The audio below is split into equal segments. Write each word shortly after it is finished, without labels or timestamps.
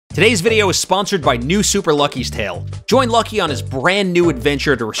Today's video is sponsored by New Super Lucky's Tale. Join Lucky on his brand new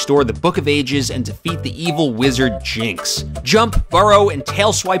adventure to restore the Book of Ages and defeat the evil wizard Jinx. Jump, burrow, and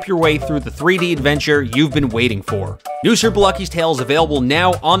tail swipe your way through the 3D adventure you've been waiting for. New Super Lucky's Tale is available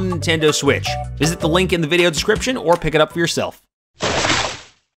now on the Nintendo Switch. Visit the link in the video description or pick it up for yourself.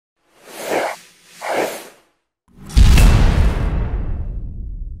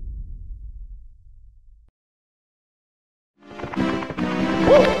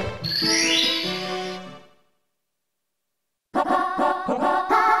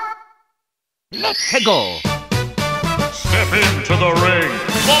 Let's go! Step into the ring,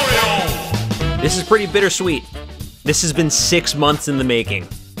 Mario! This is pretty bittersweet. This has been 6 months in the making.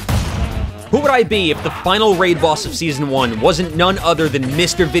 Who would I be if the final raid boss of Season 1 wasn't none other than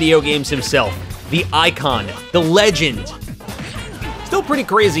Mr. Video Games himself, the icon, the legend? Still pretty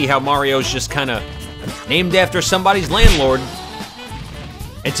crazy how Mario's just kinda named after somebody's landlord.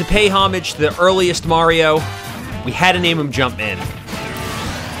 And to pay homage to the earliest Mario, we had to name him Jumpman.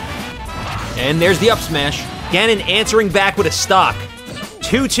 And there's the up smash. Ganon answering back with a stock.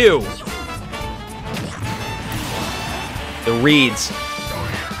 2-2. The reads.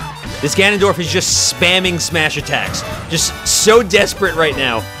 This Ganondorf is just spamming smash attacks. Just so desperate right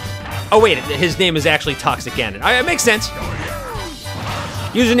now. Oh wait, his name is actually Toxic Ganon. It makes sense.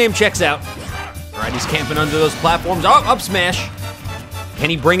 Username checks out. Alright, he's camping under those platforms. Oh, up smash. Can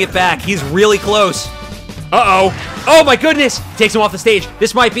he bring it back? He's really close. Uh-oh. Oh my goodness! Takes him off the stage.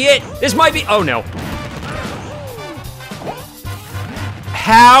 This might be it. This might be... Oh no.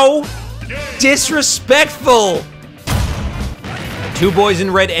 How disrespectful! 2 boys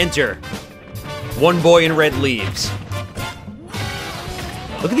in red enter. 1 boy in red leaves.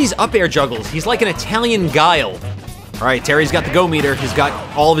 Look at these up air juggles. He's like an Italian Guile. Alright, Terry's got the go meter. He's got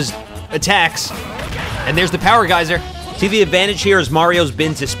all of his attacks. And there's the power geyser. See, the advantage here is Mario's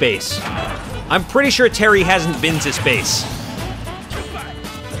been to space. I'm pretty sure Terry hasn't been to space.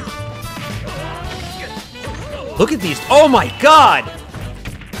 Look at these. Oh my god!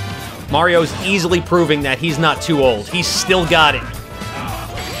 Mario's easily proving that he's not too old. He's still got it.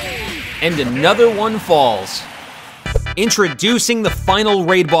 And another one falls. Introducing the final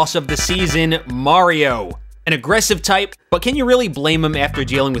raid boss of the season, Mario. An aggressive type, but can you really blame him after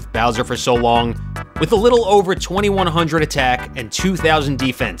dealing with Bowser for so long? With a little over 2100 attack and 2000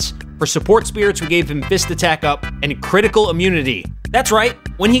 defense. For support spirits, we gave him fist attack up and critical immunity. That's right,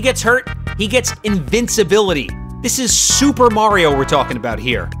 when he gets hurt, he gets invincibility. This is Super Mario we're talking about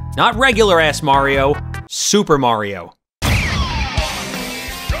here. Not regular-ass Mario, Super Mario.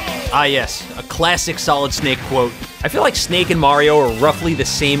 Ah yes, a classic Solid Snake quote. I feel like Snake and Mario are roughly the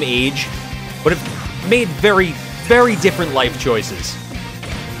same age, but have made very, very different life choices.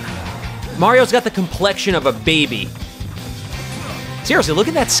 Mario's got the complexion of a baby. Seriously, look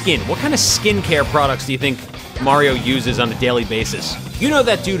at that skin. What kind of skincare products do you think Mario uses on a daily basis? You know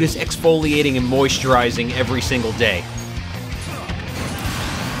that dude is exfoliating and moisturizing every single day.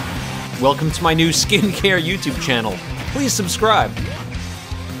 Welcome to my new skincare YouTube channel. Please subscribe.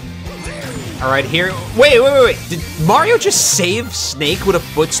 Alright, here. Wait. Did Mario just save Snake with a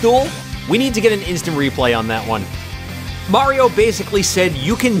footstool? We need to get an instant replay on that one. Mario basically said,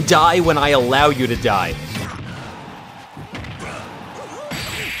 you can die when I allow you to die.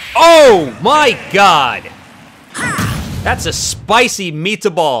 Oh my god! That's a spicy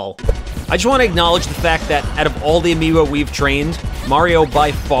meatball. I just want to acknowledge the fact that out of all the Amiibo we've trained, Mario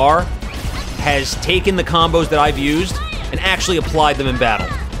by far has taken the combos that I've used and actually applied them in battle.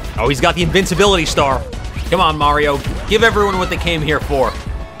 Oh, he's got the invincibility star. Come on, Mario. Give everyone what they came here for.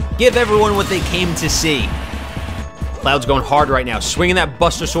 Give everyone what they came to see. Cloud's going hard right now, swinging that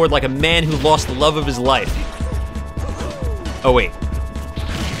Buster Sword like a man who lost the love of his life. Oh, wait.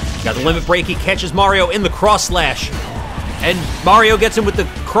 Got the limit break, he catches Mario in the cross slash. And Mario gets him with the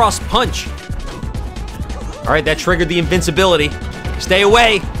cross punch. All right, that triggered the invincibility. Stay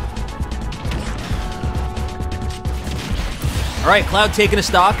away. All right, Cloud taking a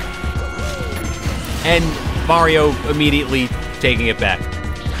stock. And Mario immediately taking it back.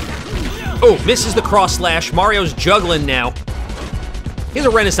 Oh, misses the cross slash. Mario's juggling now. He's a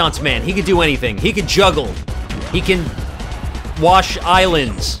Renaissance man. He can do anything. He can juggle. He can wash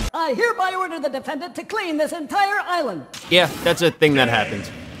islands. I hereby order the defendant to clean this entire island. Yeah, that's a thing that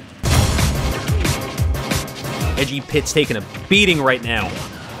happened. Edgy Pit's taking a beating right now.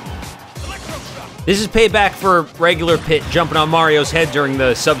 This is payback for regular Pit jumping on Mario's head during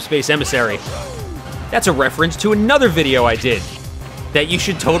the Subspace Emissary. That's a reference to another video I did that you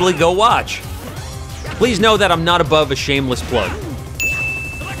should totally go watch. Please know that I'm not above a shameless plug.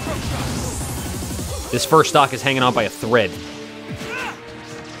 This first stock is hanging on by a thread.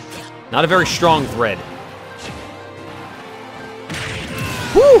 Not a very strong thread.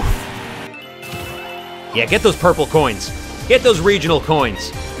 Whew! Yeah, get those purple coins. Get those regional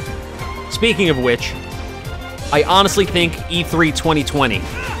coins. Speaking of which, I honestly think E3 2020,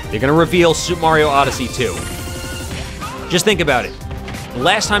 they're gonna reveal Super Mario Odyssey 2. Just think about it. The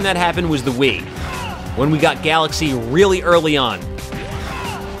last time that happened was the Wii, when we got Galaxy really early on.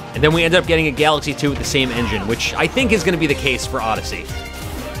 And then we ended up getting a Galaxy 2 with the same engine, which I think is gonna be the case for Odyssey.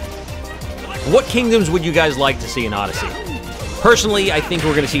 What kingdoms would you guys like to see in Odyssey? Personally, I think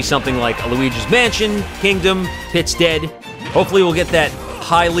we're gonna see something like a Luigi's Mansion Kingdom, Pit's Dead. Hopefully we'll get that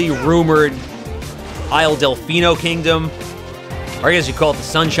highly rumored Isle Delfino Kingdom. Or I guess you call it the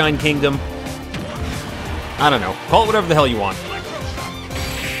Sunshine Kingdom. I don't know. Call it whatever the hell you want.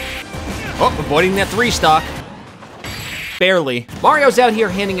 Oh, avoiding that 3-stock. Barely. Mario's out here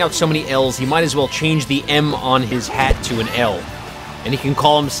handing out so many L's, he might as well change the M on his hat to an L. And he can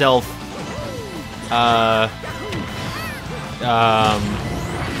call himself...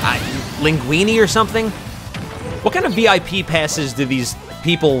 Linguini or something? What kind of VIP passes do these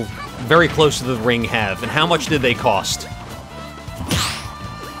people very close to the ring have, and how much did they cost?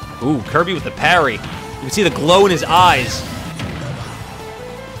 Ooh, Kirby with the parry. You can see the glow in his eyes.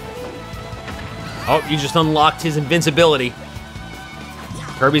 Oh, you just unlocked his invincibility.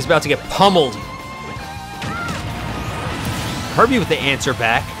 Kirby's about to get pummeled. Kirby with the answer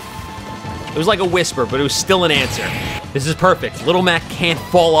back. It was like a whisper, but it was still an answer. This is perfect. Little Mac can't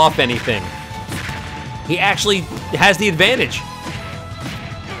fall off anything. He actually has the advantage.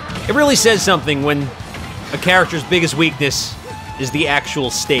 It really says something when a character's biggest weakness is the actual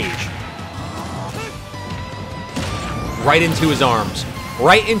stage. Right into his arms.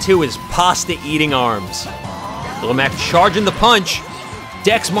 Right into his pasta-eating arms. Little Mac charging the punch.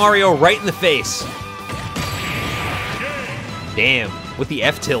 Decks Mario right in the face. Damn, with the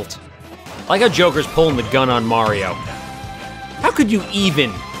F-tilt. I like how Joker's pulling the gun on Mario. How could you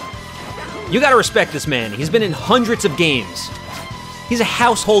even? You gotta respect this man. He's been in hundreds of games. He's a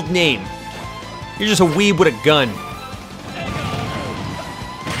household name. You're just a weeb with a gun.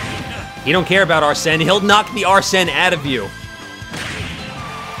 He don't care about Arsene. He'll knock the Arsene out of you.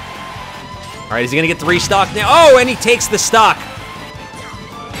 All right, is he gonna get 3-stock now? Oh, and he takes the stock.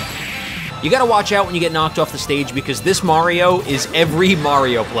 You gotta watch out when you get knocked off the stage because this Mario is every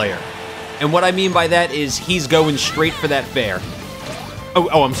Mario player. And what I mean by that is he's going straight for that fair.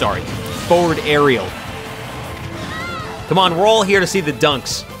 Oh, I'm sorry. Forward aerial. Come on, we're all here to see the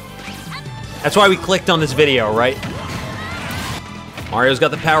dunks. That's why we clicked on this video, right? Mario's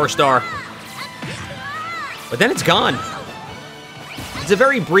got the Power Star. But then it's gone. It's a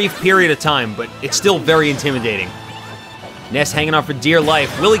very brief period of time, but it's still very intimidating. Ness hanging on for dear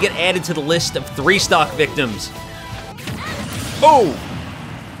life. Will he get added to the list of 3-stock victims? Oh!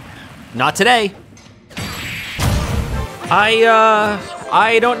 Not today.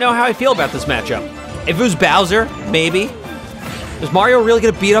 I don't know how I feel about this matchup. If it was Bowser, maybe. Is Mario really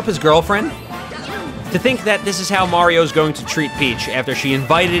gonna beat up his girlfriend? To think that this is how Mario's going to treat Peach after she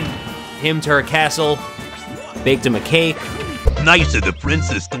invited him to her castle, baked him a cake. Nice of the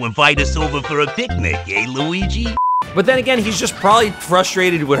princess to invite us over for a picnic, eh, Luigi? But then again, he's just probably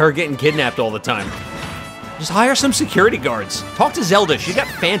frustrated with her getting kidnapped all the time. Just hire some security guards. Talk to Zelda, she's got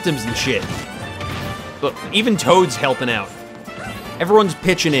phantoms and shit. Look, even Toad's helping out. Everyone's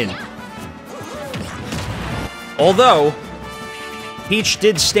pitching in. Although, Peach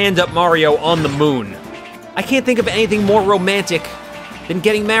did stand up Mario on the moon. I can't think of anything more romantic than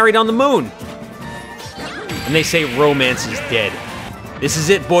getting married on the moon. And they say romance is dead. This is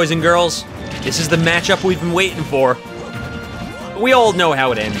it, boys and girls. This is the matchup we've been waiting for. We all know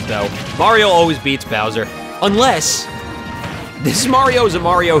how it ends, though. Mario always beats Bowser. Unless, this Mario is a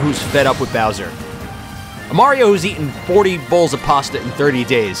Mario who's fed up with Bowser. A Mario who's eaten 40 bowls of pasta in 30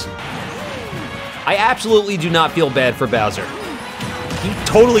 days. I absolutely do not feel bad for Bowser. He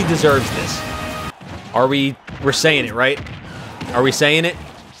totally deserves this. We're saying it, right? Are we saying it?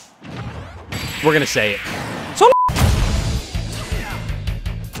 We're gonna say it. So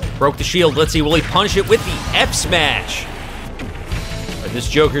broke the shield. Let's see, will he punish it with the F smash? But this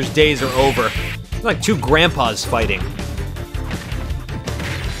Joker's days are over. It's like two grandpas fighting.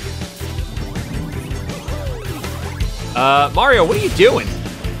 Mario, what are you doing?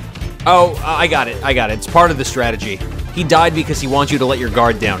 Oh, I got it. It's part of the strategy. He died because he wants you to let your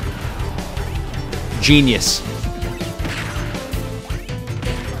guard down. Genius.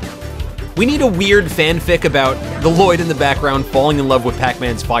 We need a weird fanfic about the Lloyd in the background falling in love with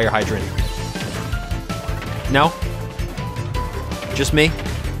Pac-Man's fire hydrant. No? Just me?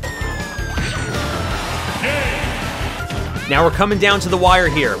 Now we're coming down to the wire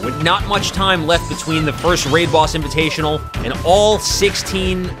here, with not much time left between the first Raid Boss Invitational and all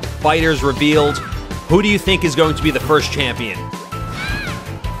 16 fighters revealed. Who do you think is going to be the first champion?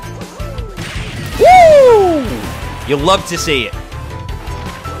 Woo! You'll love to see it.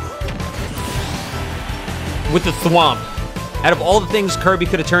 With the Thwomp. Out of all the things Kirby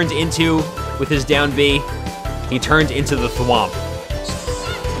could have turned into with his down B, he turned into the Thwomp.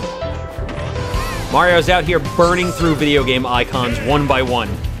 Mario's out here burning through video game icons one by one.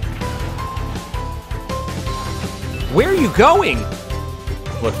 Where are you going?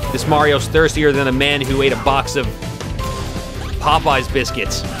 Look, this Mario's thirstier than a man who ate a box of Popeye's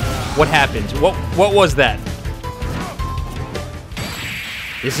biscuits. What happened? What was that?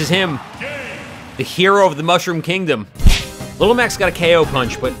 This is him. The hero of the Mushroom Kingdom. Little Mac's got a KO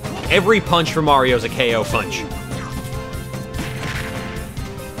punch, but every punch from Mario is a KO punch.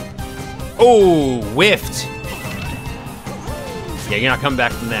 Oh, whiffed. Yeah, you're not coming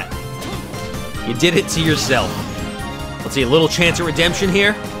back from that. You did it to yourself. Let's see, a little chance at redemption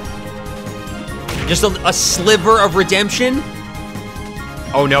here. Just a sliver of redemption.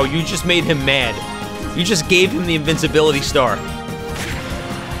 Oh no, you just made him mad. You just gave him the invincibility star.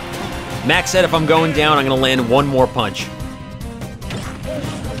 Max said if I'm going down, I'm gonna land one more punch.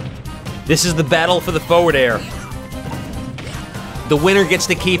 This is the battle for the forward air. The winner gets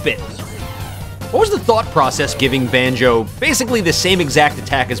to keep it. What was the thought process giving Banjo basically the same exact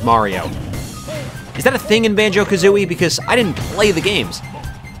attack as Mario? Is that a thing in Banjo-Kazooie? Because I didn't play the games.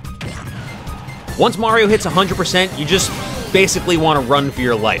 Once Mario hits 100%, you just basically want to run for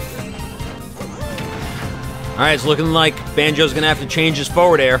your life. Alright, it's looking like Banjo's gonna have to change his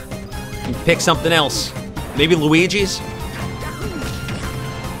forward air and pick something else. Maybe Luigi's?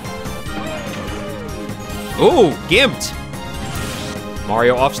 Ooh, gimped!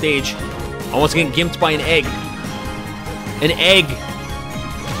 Mario off stage. Almost getting gimped by an egg. An egg!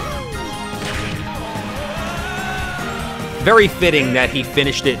 Very fitting that he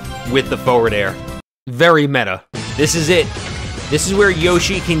finished it with the forward air. Very meta. This is it. This is where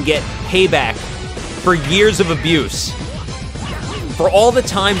Yoshi can get payback for years of abuse. For all the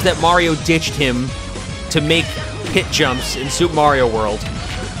times that Mario ditched him to make pit jumps in Super Mario World.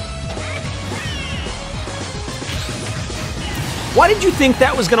 Why did you think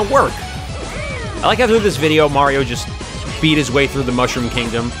that was gonna work? I like how through this video, Mario just beat his way through the Mushroom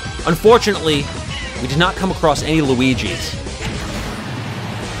Kingdom. Unfortunately, we did not come across any Luigis.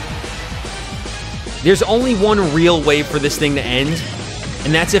 There's only one real way for this thing to end,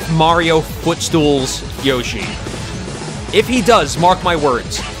 and that's if Mario footstools Yoshi. If he does, mark my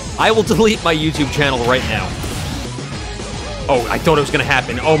words, I will delete my YouTube channel right now. Oh, I thought it was gonna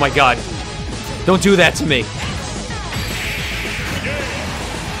happen. Oh my god. Don't do that to me.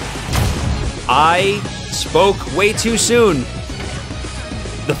 I spoke way too soon.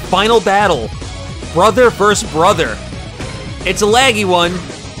 The final battle. Brother versus brother. It's a laggy one,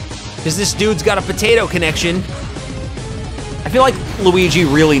 because this dude's got a potato connection. I feel like Luigi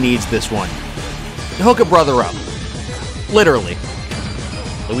really needs this one. To hook a brother up. Literally.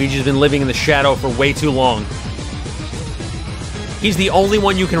 Luigi's been living in the shadow for way too long. He's the only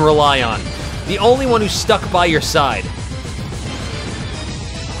one you can rely on. The only one who's stuck by your side.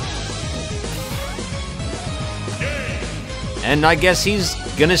 And I guess he's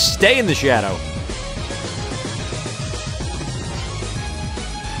gonna stay in the shadow.